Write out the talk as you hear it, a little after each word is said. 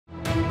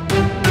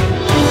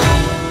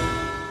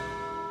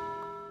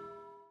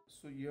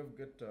So you have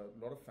got a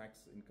lot of facts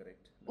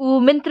incorrect.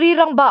 Menteri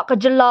rang ba ka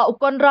jylla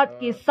Conrad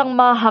ki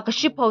sangma ha ka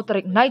shipau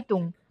tarik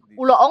naitung.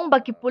 Ulaong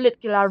baki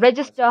pulit kila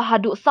register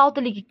hadu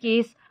sautali ki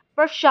case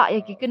persya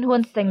ya ki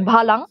kinhun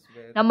sengbhalang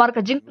namar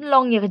ka jing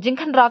penlong ya ka jing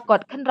khynra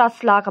kot khynra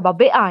sla ka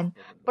babean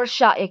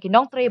persya ya ki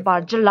nongtrei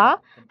bar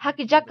jylla ha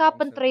ki jaka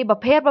pentrei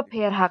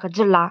bapher ha ka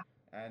jylla.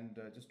 And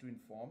just to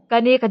inform,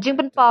 Kani ka jing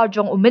penpau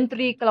jong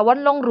menteri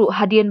kelawan long ru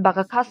hadian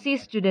baka kasi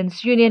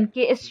Students Union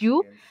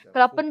KSU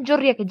kala penjur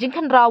ya ki jing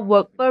khynra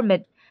work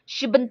permit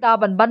Shibenta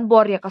ban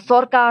bor ya ka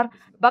sorkar,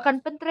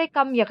 bahkan pentre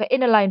kam ya ka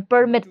inline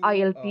permit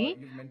ILP,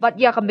 but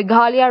ya ka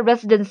Meghalaya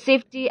Resident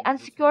Safety and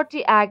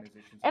Security Act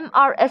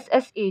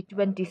MRSSA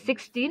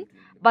 2016,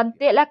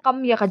 bante la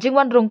kam ya ka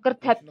jingwan rung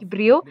kertep ki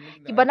brio,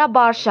 ki bana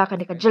bar sya ka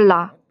ni ka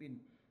jylla.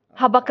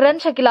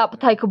 Habakren sya kila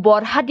patay ko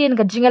bor hadin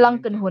ka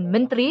jingalang kenhun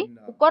menteri,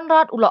 u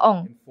Conrad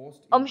ulaong.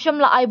 Syam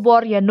la ay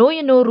bor ya no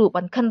ru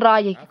pan khynra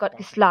ya ki kot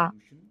kisla.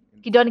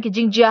 Kidon ki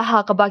jingjia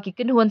ha ka baki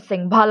kinhuan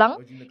sengbhalang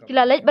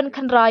kila leit ban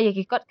khynra ya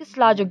ki kot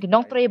kisla jong ki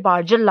nongtrei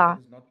bar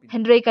jylla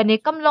Henry ka ni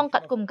kamlong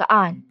kat kum ka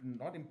an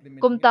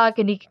kumta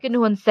ki ni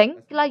kinhuan seng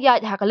kila ya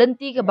ha ka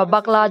lenti ka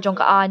babakla jong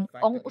ka an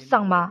ong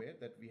usang ma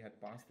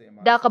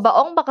da ka ba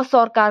ong baka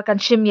sorkar kan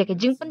shim ya ki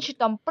jingpan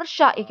shitam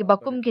persya ya ki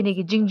bakum ki ni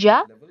ki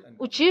jingjia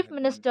u chief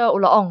minister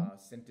ulaong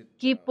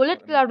ki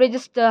pulit kila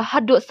register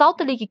hadu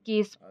sautali ki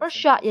case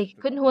persya ya ki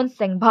kinhuan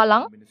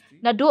sengbhalang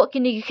na du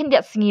ki ni ki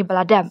khindiat singi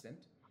baladam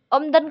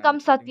dan kam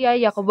satya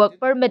ya ka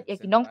work permit ya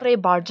ki nongtrei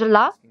bar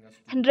jylla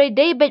Henry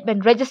David ben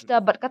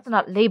register bat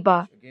katanat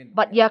labor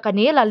bat ya ka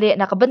ni lale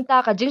na kabenta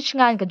ka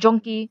jingsngan ka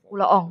jongki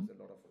ulaong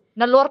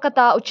nalor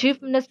kata u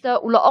chief minister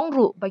ulaong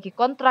ru bagi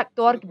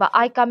kontraktor ki ba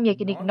aikam ya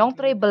ki ni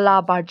nongtrei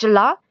bela bar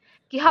jylla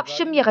ki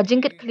hapshim ya ka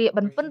jingkit kli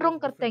ban penrung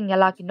kerteng ya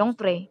la ki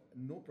nongtrei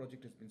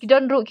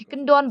kidon ru ki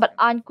kendon bat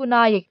an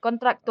kuna ya ki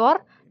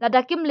kontraktor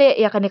ladakim le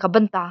ya ka ni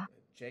kabenta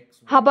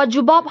Haba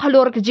jubab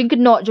halor ke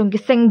jingkenok jong ke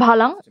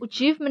sengbhalang, u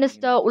chief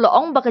minister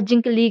ulaong baka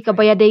jingkeli ka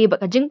bayadei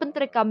baka jing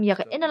pentrekam ya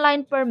ka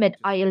inline permit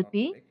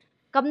ILP,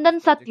 kamdan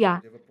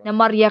satya na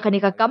Maria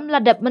kanika kam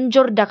ladap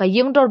menjur da ka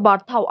yingdor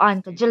bar tauan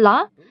ka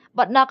jylla,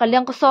 bat na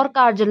kalyang ka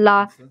sorkar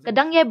jylla,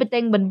 kadang ya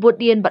beteng ban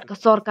budien bat ka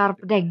sorkar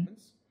pedeng.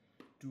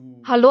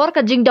 Halor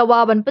ka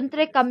jingdawa ban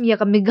pentrekam ya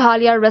ka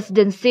Meghalaya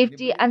Resident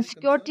Safety and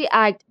Security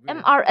Act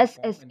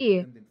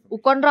MRSSA, u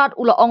Conrad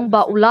ulaong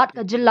ba ulat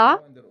ka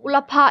jylla,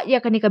 ulapha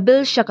ya kanika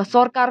bil sya ka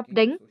sorkar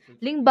pedeng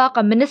lingba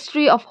ka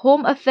Ministry of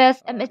Home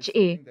Affairs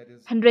MHA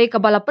Henry ka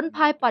balapan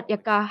phai pat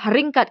ya ka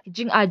haringkat ki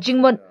jing a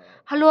jingmon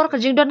halor ka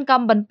jingdon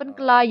kam ban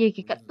penkla ye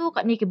ki katu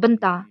ka ni ki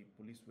benta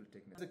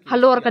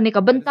halor ka ni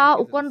ka benta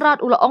u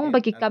Conrad ulaong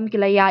bagi kam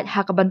kilayat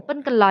ha ka ban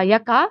penkla ya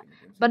ka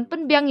ban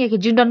penbiang ye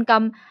ki jingdon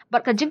kam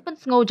bat ka jingpen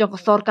sngo jong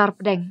ka sorkar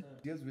pedeng.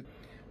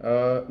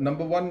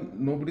 Number one,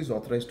 nobody is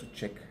authorized to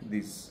check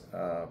these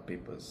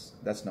papers.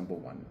 That's number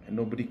one, and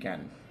nobody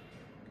can.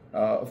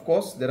 Of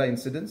course, there are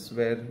incidents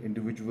where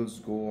individuals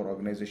go or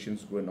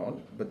organizations go and all,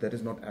 but that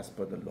is not as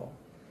per the law.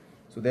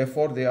 So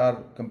therefore, they are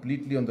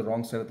completely on the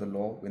wrong side of the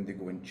law when they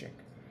go and check.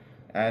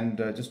 And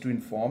just to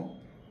inform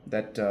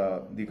that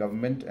the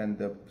government and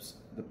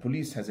the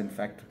police has in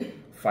fact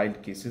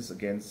filed cases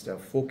against,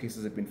 4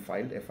 cases have been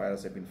filed,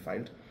 FIRs have been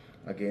filed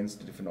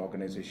against different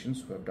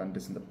organizations who have done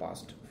this in the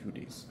past few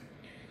days.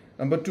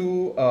 Number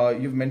 2,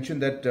 you've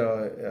mentioned that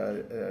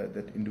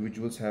that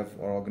individuals have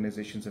or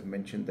organizations have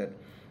mentioned that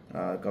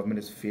government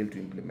has failed to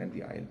implement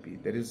the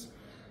ILP. There is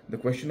the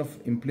question of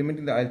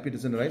implementing the ILP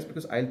doesn't arise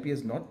because ILP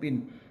has not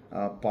been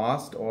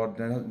passed or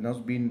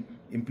not been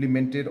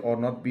implemented or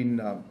not been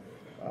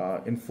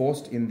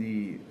enforced in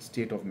the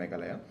state of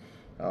Meghalaya.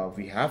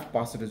 We have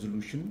passed a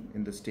resolution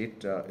in the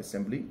state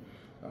assembly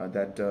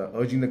that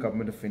urging the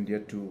government of India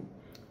to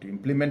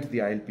implement the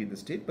ILP in the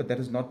state, but that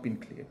has not been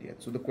cleared yet.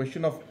 So the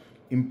question of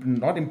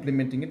not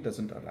implementing it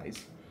doesn't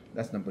arise.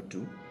 That's number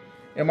 2.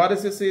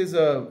 MRSSA is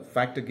a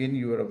fact, again,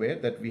 you are aware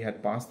that we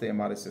had passed the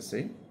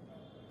MRSSA,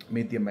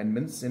 made the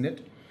amendments in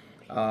it,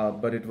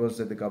 but it was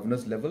at the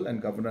governor's level,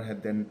 and governor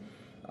had then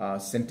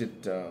sent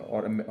it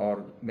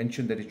or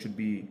mentioned that it should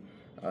be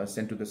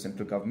sent to the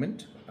central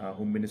government,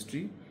 home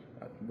ministry,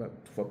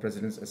 for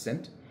president's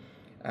assent,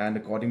 and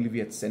accordingly we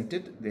had sent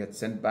it. They had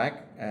sent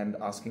back and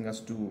asking us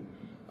to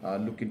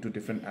look into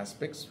different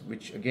aspects,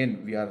 which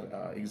again we are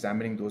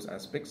examining those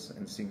aspects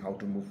and seeing how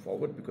to move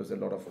forward, because there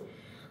are a lot of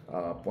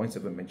points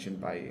that were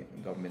mentioned by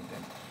government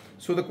then.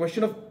 So the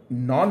question of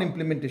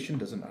non-implementation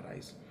doesn't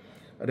arise.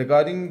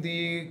 Regarding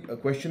the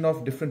question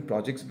of different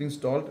projects being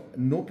stalled,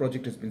 no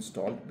project has been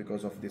stalled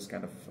because of this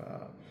kind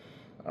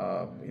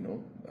of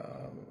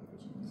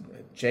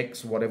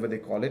checks, whatever they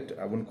call it.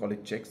 I wouldn't call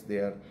it checks. They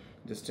are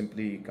just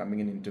simply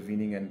coming and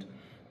intervening and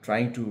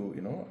trying to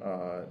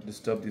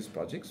disturb these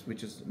projects,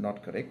 which is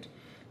not correct.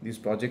 These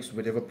projects,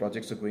 whatever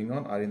projects are going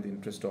on, are in the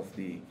interest of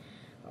the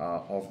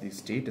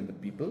state and the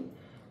people.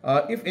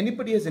 If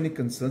anybody has any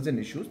concerns and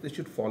issues, they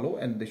should follow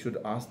and they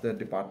should ask the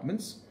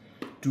departments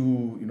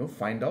to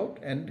find out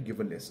and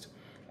give a list.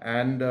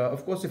 And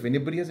of course, if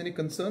anybody has any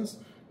concerns,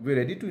 we're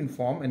ready to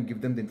inform and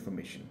give them the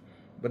information.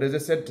 But as I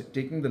said,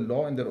 taking the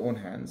law in their own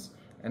hands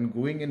and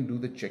going and do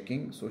the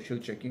checking, social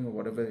checking or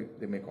whatever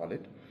they may call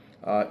it,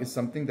 is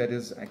something that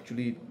is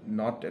actually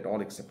not at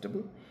all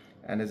acceptable.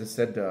 And as I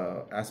said,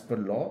 as per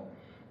law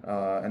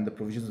and the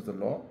provisions of the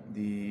law,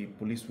 the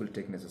police will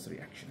take necessary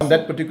action. On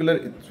that particular,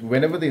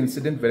 whenever the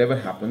incident, wherever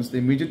happens,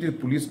 immediately the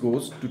police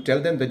goes to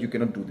tell them that you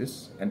cannot do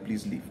this and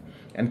please leave.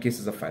 And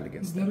cases are filed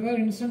against them. There were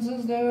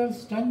instances they were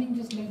standing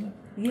just like that.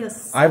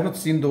 Yes. I have not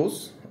seen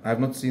those.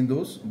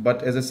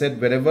 But as I said,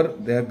 wherever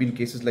there have been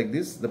cases like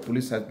this, the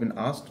police has been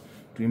asked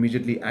to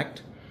immediately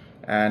act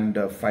and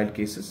file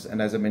cases.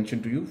 And as I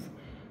mentioned to you,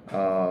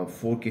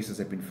 4 cases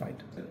have been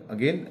filed.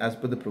 Again, as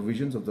per the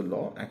provisions of the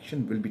law,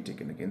 action will be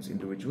taken against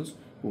individuals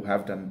who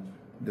have done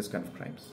this kind of crimes.